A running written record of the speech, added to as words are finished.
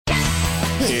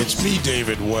Hey, it's me,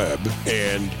 David Webb,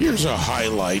 and here's a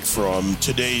highlight from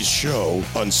today's show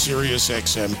on Sirius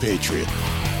XM Patriot.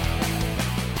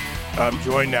 I'm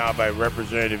joined now by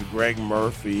Representative Greg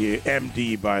Murphy,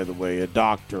 MD, by the way, a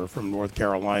doctor from North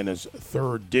Carolina's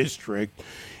 3rd District.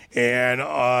 And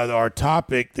our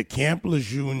topic, the Camp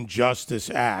Lejeune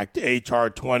Justice Act, H.R.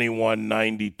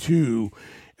 2192,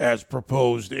 as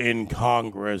proposed in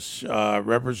Congress.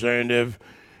 Representative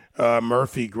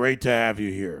Murphy, great to have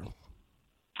you here.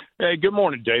 Hey, good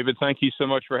morning, David. Thank you so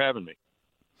much for having me.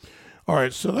 All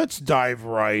right, so let's dive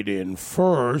right in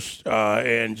first,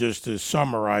 and just to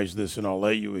summarize this, and I'll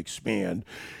let you expand.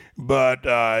 But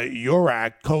your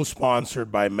act,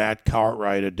 co-sponsored by Matt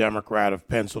Cartwright, a Democrat of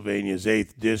Pennsylvania's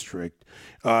 8th District,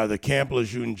 the Camp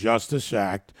Lejeune Justice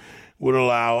Act, would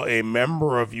allow a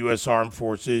member of U.S. Armed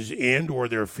Forces and or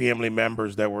their family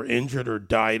members that were injured or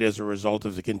died as a result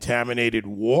of the contaminated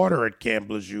water at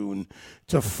Camp Lejeune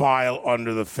to file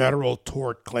under the Federal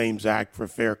Tort Claims Act for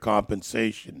fair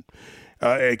compensation.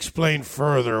 Explain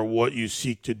further what you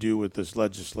seek to do with this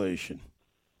legislation.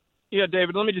 Yeah,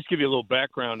 David, let me just give you a little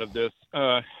background of this.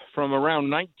 From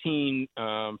around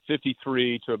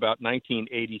 1953 to about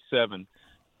 1987,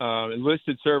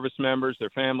 enlisted service members, their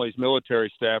families,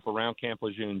 military staff around Camp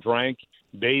Lejeune drank,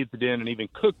 bathed in, and even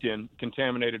cooked in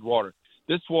contaminated water.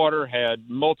 This water had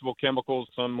multiple chemicals,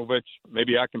 some of which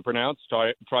maybe I can pronounce,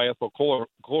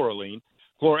 triethylchloroethylene,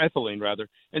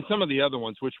 and some of the other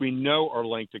ones which we know are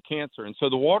linked to cancer. And so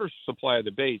the water supply of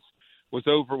the base was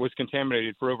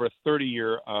contaminated for over a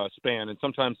 30-year span, and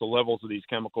sometimes the levels of these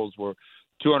chemicals were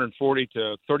 240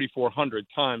 to 3,400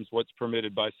 times what's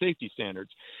permitted by safety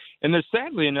standards. And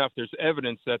sadly enough, there's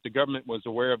evidence that the government was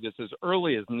aware of this as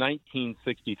early as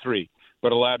 1963,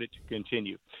 but allowed it to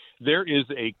continue. There is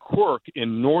a quirk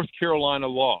in North Carolina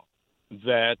law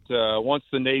that once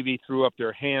the Navy threw up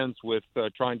their hands with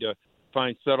trying to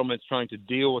find settlements, trying to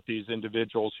deal with these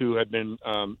individuals who had been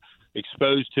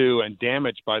exposed to and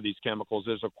damaged by these chemicals,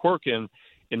 there's a quirk in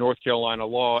North Carolina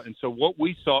law. And so what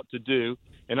we sought to do,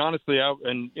 and honestly,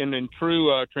 in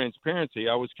true transparency,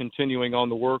 I was continuing on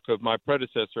the work of my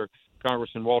predecessor,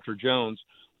 Congressman Walter Jones,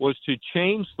 was to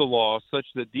change the law such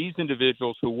that these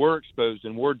individuals who were exposed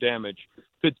and were damaged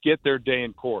could get their day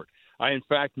in court. I, in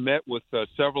fact, met with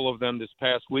several of them this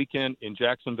past weekend in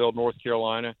Jacksonville, North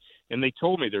Carolina, and they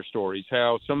told me their stories,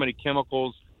 how so many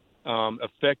chemicals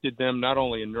affected them not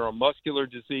only in neuromuscular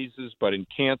diseases but in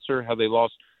cancer, how they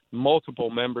lost multiple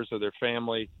members of their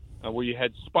family, where you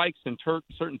had spikes in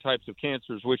certain types of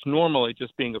cancers, which normally,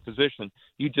 just being a physician,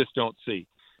 you just don't see.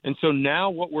 And so now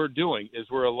what we're doing is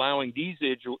we're allowing these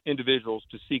individuals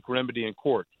to seek remedy in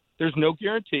court. There's no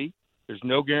guarantee. There's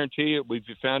no guarantee we've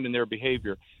found in their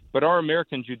behavior. But our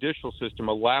American judicial system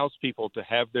allows people to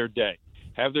have their day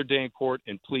in court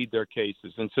and plead their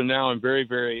cases. And so now I'm very,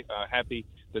 very happy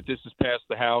that this has passed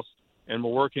the House, and we're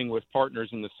working with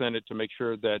partners in the Senate to make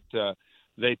sure that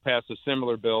they pass a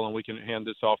similar bill and we can hand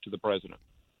this off to the president.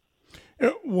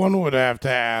 One would have to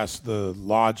ask the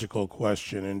logical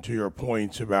question, and to your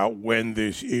points about when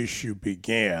this issue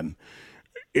began.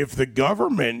 If the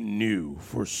government knew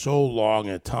for so long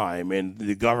a time, and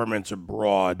the government's a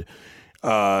broad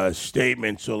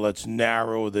statement, so let's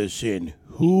narrow this in.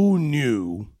 Who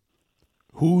knew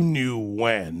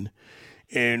when,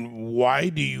 and why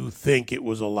do you think it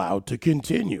was allowed to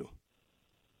continue?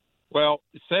 Well,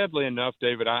 sadly enough,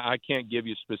 David, I can't give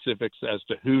you specifics as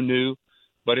to who knew,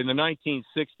 but in the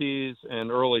 1960s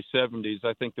and early 70s,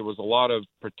 I think there was a lot of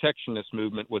protectionist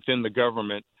movement within the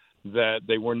government that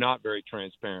they were not very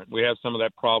transparent. We have some of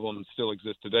that problem and still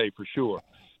exists today for sure.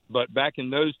 But back in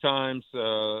those times,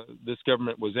 this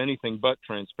government was anything but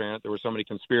transparent. There were so many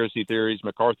conspiracy theories,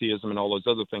 McCarthyism, and all those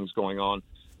other things going on,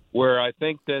 where I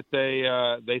think that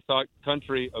they thought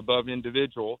country above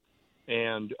individual.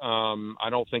 And I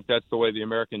don't think that's the way the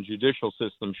American judicial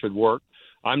system should work.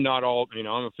 I'm not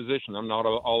I'm a physician. I'm not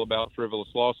all about frivolous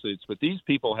lawsuits, but these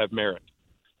people have merit.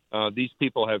 These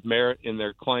people have merit in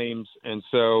their claims. And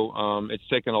so it's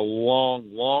taken a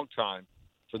long, long time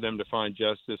for them to find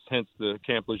justice, hence the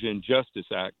Camp Lejeune Justice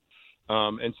Act.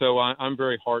 And so I'm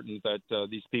very heartened that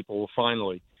these people will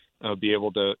finally be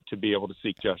able to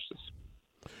seek justice.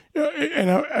 And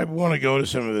I want to go to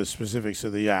some of the specifics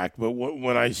of the act, but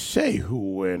when I say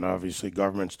who, and obviously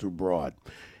government's too broad,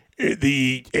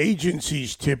 the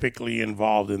agencies typically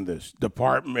involved in this,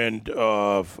 Department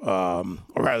of, or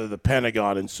rather the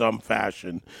Pentagon in some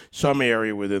fashion, some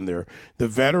area within there, the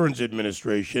Veterans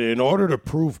Administration, in order to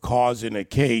prove cause in a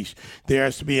case, there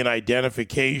has to be an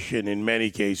identification in many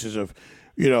cases of,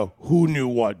 who knew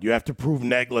what. You have to prove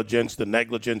negligence. The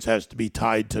negligence has to be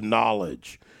tied to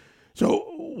knowledge. So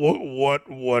what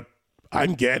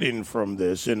I'm getting from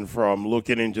this and from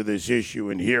looking into this issue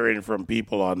and hearing from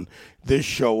people on this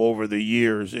show over the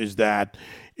years is that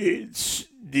it's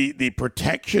the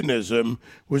protectionism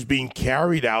was being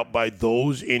carried out by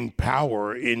those in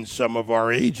power in some of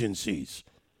our agencies.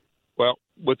 Well,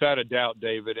 without a doubt,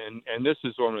 David, and this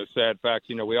is one of the sad facts.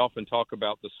 You know, we often talk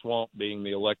about the swamp being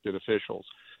the elected officials.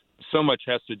 So much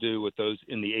has to do with those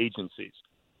in the agencies,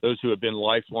 those who have been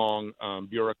lifelong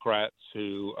bureaucrats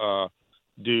who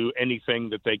do anything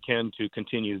that they can to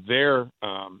continue their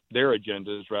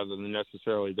agendas rather than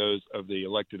necessarily those of the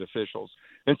elected officials.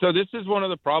 And so this is one of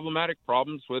the problematic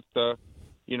problems with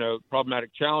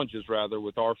problematic challenges rather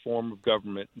with our form of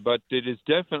government. But it is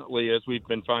definitely, as we've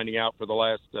been finding out for the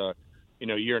last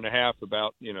year and a half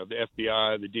about the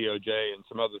FBI, the DOJ, and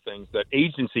some other things, that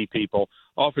agency people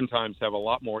oftentimes have a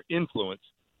lot more influence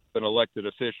than elected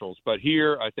officials. But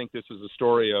here, I think this is a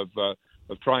story of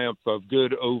triumph of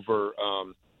good over,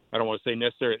 I don't want to say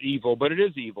necessarily evil, but it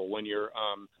is evil when you're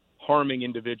harming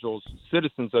individuals,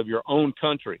 citizens of your own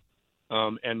country,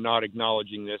 and not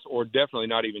acknowledging this, or definitely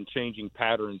not even changing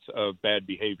patterns of bad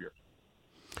behavior.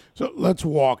 So let's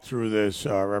walk through this,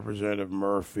 Representative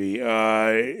Murphy.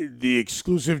 The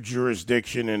exclusive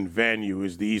jurisdiction and venue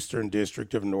is the Eastern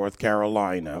District of North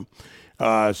Carolina.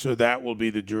 So that will be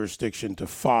the jurisdiction to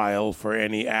file for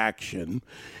any action.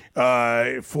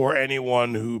 For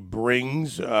anyone who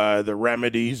brings the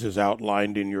remedies as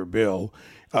outlined in your bill,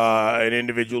 an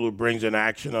individual who brings an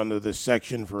action under this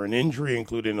section for an injury,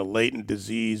 including a latent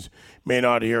disease, may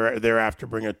not thereafter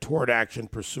bring a tort action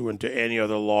pursuant to any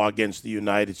other law against the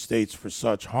United States for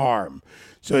such harm.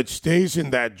 So it stays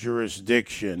in that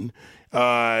jurisdiction.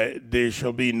 There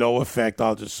shall be no effect,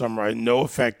 I'll just summarize, no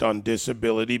effect on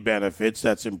disability benefits.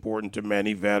 That's important to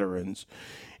many veterans.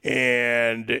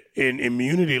 And in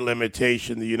immunity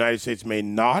limitation, the United States may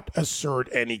not assert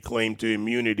any claim to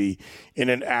immunity in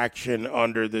an action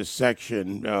under this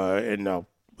section,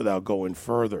 without going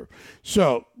further.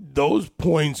 So those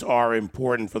points are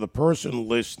important for the person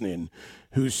listening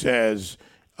who says,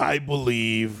 I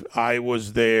believe I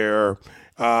was there,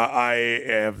 I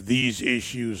have these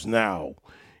issues now.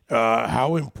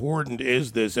 How important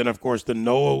is this? And, of course, the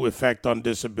no effect on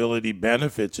disability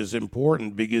benefits is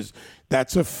important because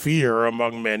that's a fear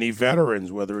among many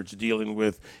veterans, whether it's dealing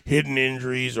with hidden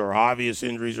injuries or obvious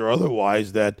injuries or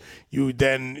otherwise, that you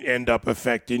then end up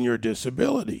affecting your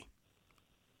disability.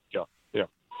 Yeah,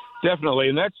 definitely.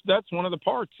 And that's one of the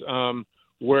parts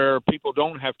where people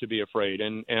don't have to be afraid.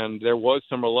 And there was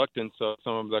some reluctance of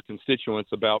some of the constituents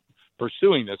about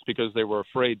pursuing this because they were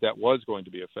afraid that was going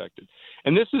to be affected.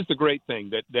 And this is the great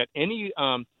thing, that any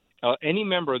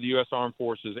member of the U.S. Armed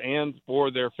Forces and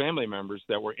or their family members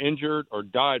that were injured or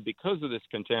died because of this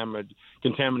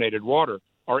contaminated water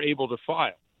are able to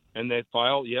file. And they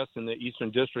file, yes, in the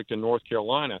Eastern District in North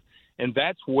Carolina. And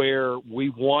that's where we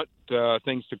want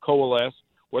things to coalesce,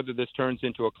 whether this turns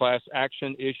into a class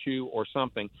action issue or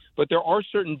something. But there are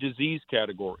certain disease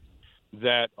categories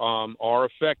that are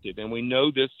affected. And we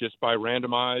know this just by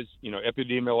randomized,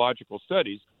 epidemiological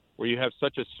studies where you have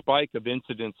such a spike of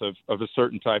incidence of a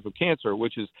certain type of cancer,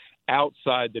 which is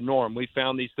outside the norm. We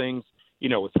found these things,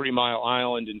 with 3 Mile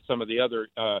Island and some of the other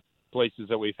places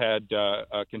that we've had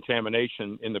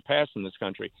contamination in the past in this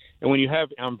country. And when you have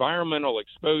environmental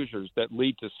exposures that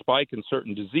lead to spike in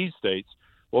certain disease states,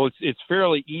 well, it's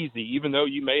fairly easy, even though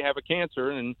you may have a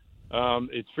cancer, and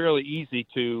it's fairly easy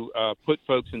to put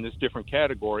folks in this different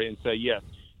category and say, yes,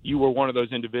 you were one of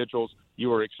those individuals, you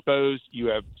were exposed, you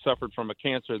have suffered from a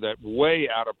cancer that way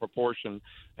out of proportion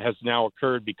has now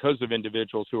occurred because of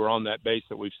individuals who are on that base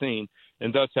that we've seen,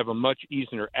 and thus have a much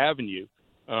easier avenue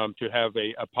to have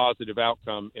a positive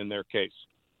outcome in their case.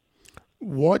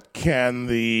 What can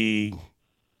the,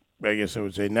 I guess I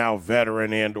would say now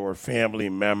veteran and or family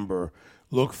member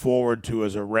look forward to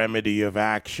as a remedy of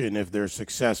action if they're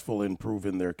successful in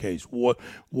proving their case? What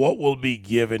will be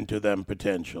given to them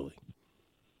potentially?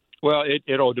 Well,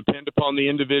 it'll depend upon the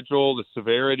individual, the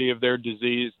severity of their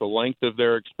disease, the length of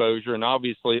their exposure, and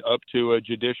obviously up to a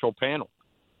judicial panel.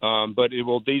 But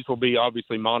these will be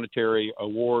obviously monetary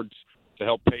awards to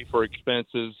help pay for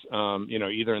expenses,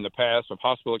 either in the past of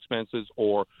hospital expenses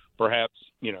or perhaps,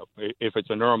 if it's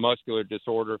a neuromuscular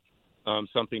disorder,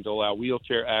 something to allow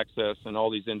wheelchair access and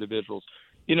all these individuals.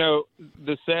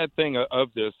 The sad thing of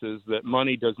this is that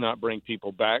money does not bring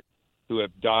people back who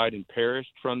have died and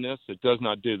perished from this. It does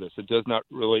not do this. It does not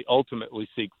really ultimately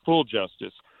seek full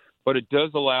justice, but it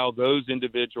does allow those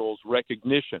individuals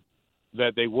recognition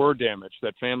that they were damaged,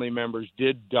 that family members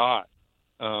did die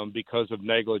because of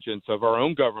negligence of our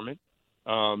own government,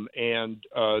 and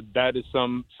that is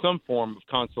some form of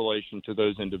consolation to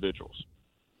those individuals.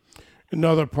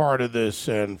 Another part of this,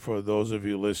 and for those of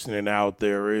you listening out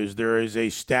there is a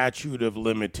statute of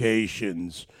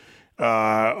limitations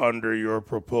under your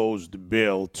proposed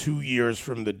bill, 2 years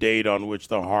from the date on which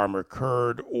the harm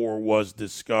occurred or was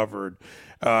discovered.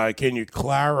 Can you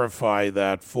clarify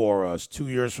that for us? 2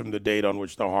 years from the date on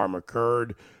which the harm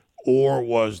occurred or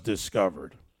was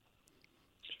discovered.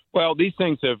 Well, these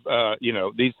things have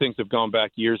gone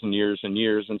back years and years and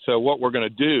years, and so what we're going to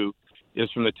do is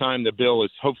from the time the bill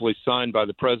is hopefully signed by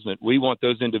the president, we want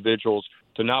those individuals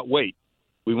to not wait.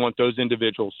 We want those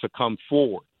individuals to come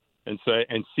forward and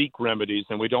seek remedies,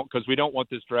 and we don't want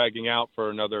this dragging out for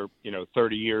another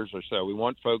 30 years or so. We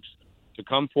want folks to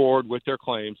come forward with their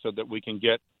claims so that we can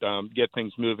get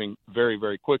things moving very,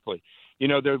 very quickly.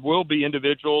 There will be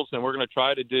individuals, and we're going to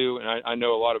try to do, and I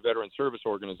know a lot of veteran service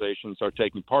organizations are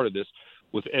taking part of this,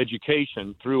 with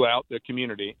education throughout the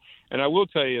community. And I will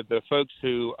tell you, the folks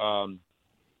who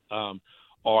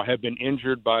have been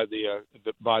injured by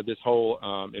by this whole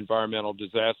environmental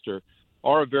disaster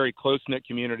are a very close-knit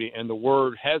community, and the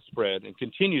word has spread and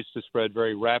continues to spread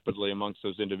very rapidly amongst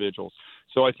those individuals.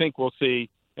 So I think we'll see,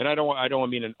 and I don't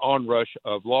mean an onrush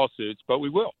of lawsuits, but we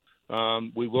will.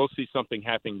 We will see something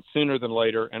happening sooner than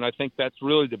later, and I think that's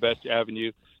really the best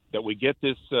avenue, that we get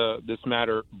this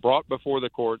matter brought before the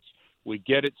courts, we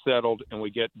get it settled, and we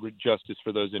get justice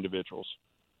for those individuals.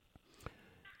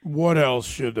 What else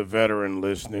should a veteran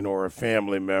listening or a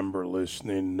family member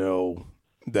listening know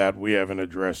that we haven't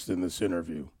addressed in this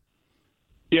interview?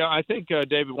 Yeah, I think,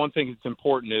 David, one thing that's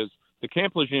important is the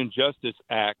Camp Lejeune Justice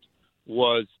Act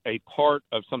was a part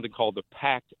of something called the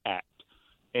PACT Act.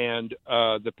 And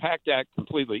the PACT Act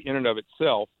completely in and of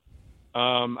itself,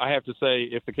 I have to say,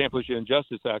 if the Camp Lejeune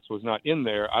Justice Act was not in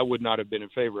there, I would not have been in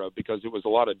favor of, because it was a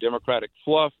lot of Democratic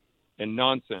fluff and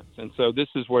nonsense. And so this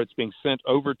is where it's being sent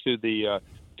over to the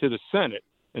Senate.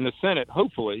 And the Senate,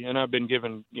 hopefully, and I've been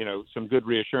given some good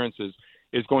reassurances,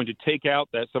 is going to take out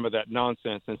some of that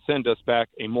nonsense and send us back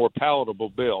a more palatable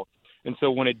bill. And so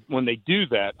when they do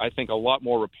that, I think a lot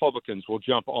more Republicans will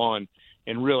jump on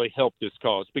and really help this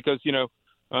cause, because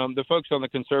the folks on the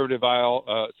conservative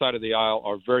side of the aisle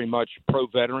are very much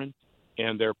pro-veteran,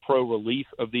 and they're pro-relief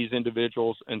of these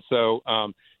individuals. And so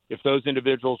if those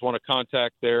individuals want to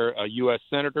contact their U.S.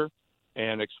 senator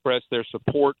and express their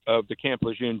support of the Camp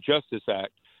Lejeune Justice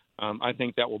Act, I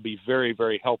think that will be very,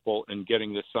 very helpful in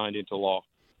getting this signed into law.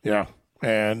 Yeah.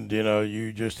 And,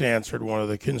 you just answered one of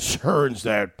the concerns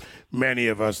that many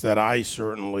of us, that I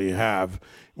certainly have,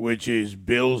 which is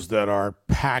bills that are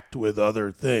packed with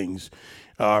other things.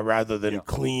 Rather than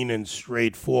clean and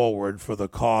straightforward for the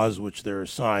cause which they're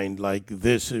assigned, like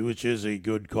this, which is a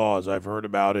good cause. I've heard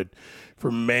about it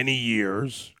for many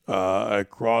years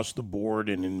across the board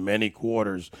and in many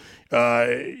quarters.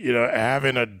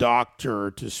 Having a doctor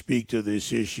to speak to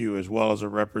this issue as well as a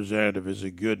representative is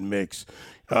a good mix.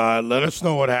 Let us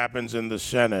know what happens in the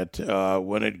Senate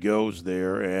when it goes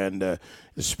there, and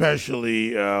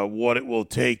especially what it will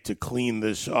take to clean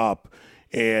this up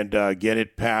and get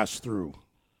it passed through.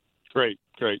 Great,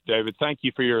 David. Thank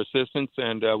you for your assistance,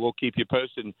 and we'll keep you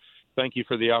posted. And thank you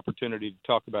for the opportunity to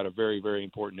talk about a very, very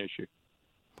important issue.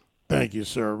 Thank you,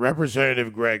 sir.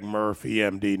 Representative Greg Murphy,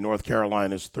 MD, North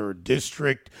Carolina's 3rd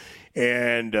District.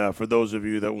 And for those of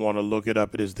you that want to look it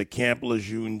up, it is the Camp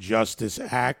Lejeune Justice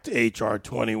Act, H.R.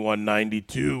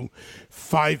 2192.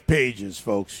 5 pages,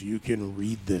 folks. You can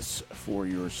read this for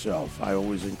yourself. I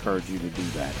always encourage you to do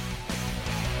that.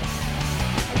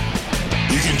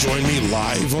 You can join me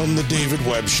live on The David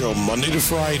Webb Show Monday to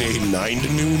Friday, 9 to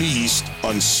noon East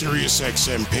on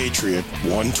SiriusXM Patriot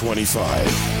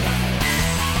 125.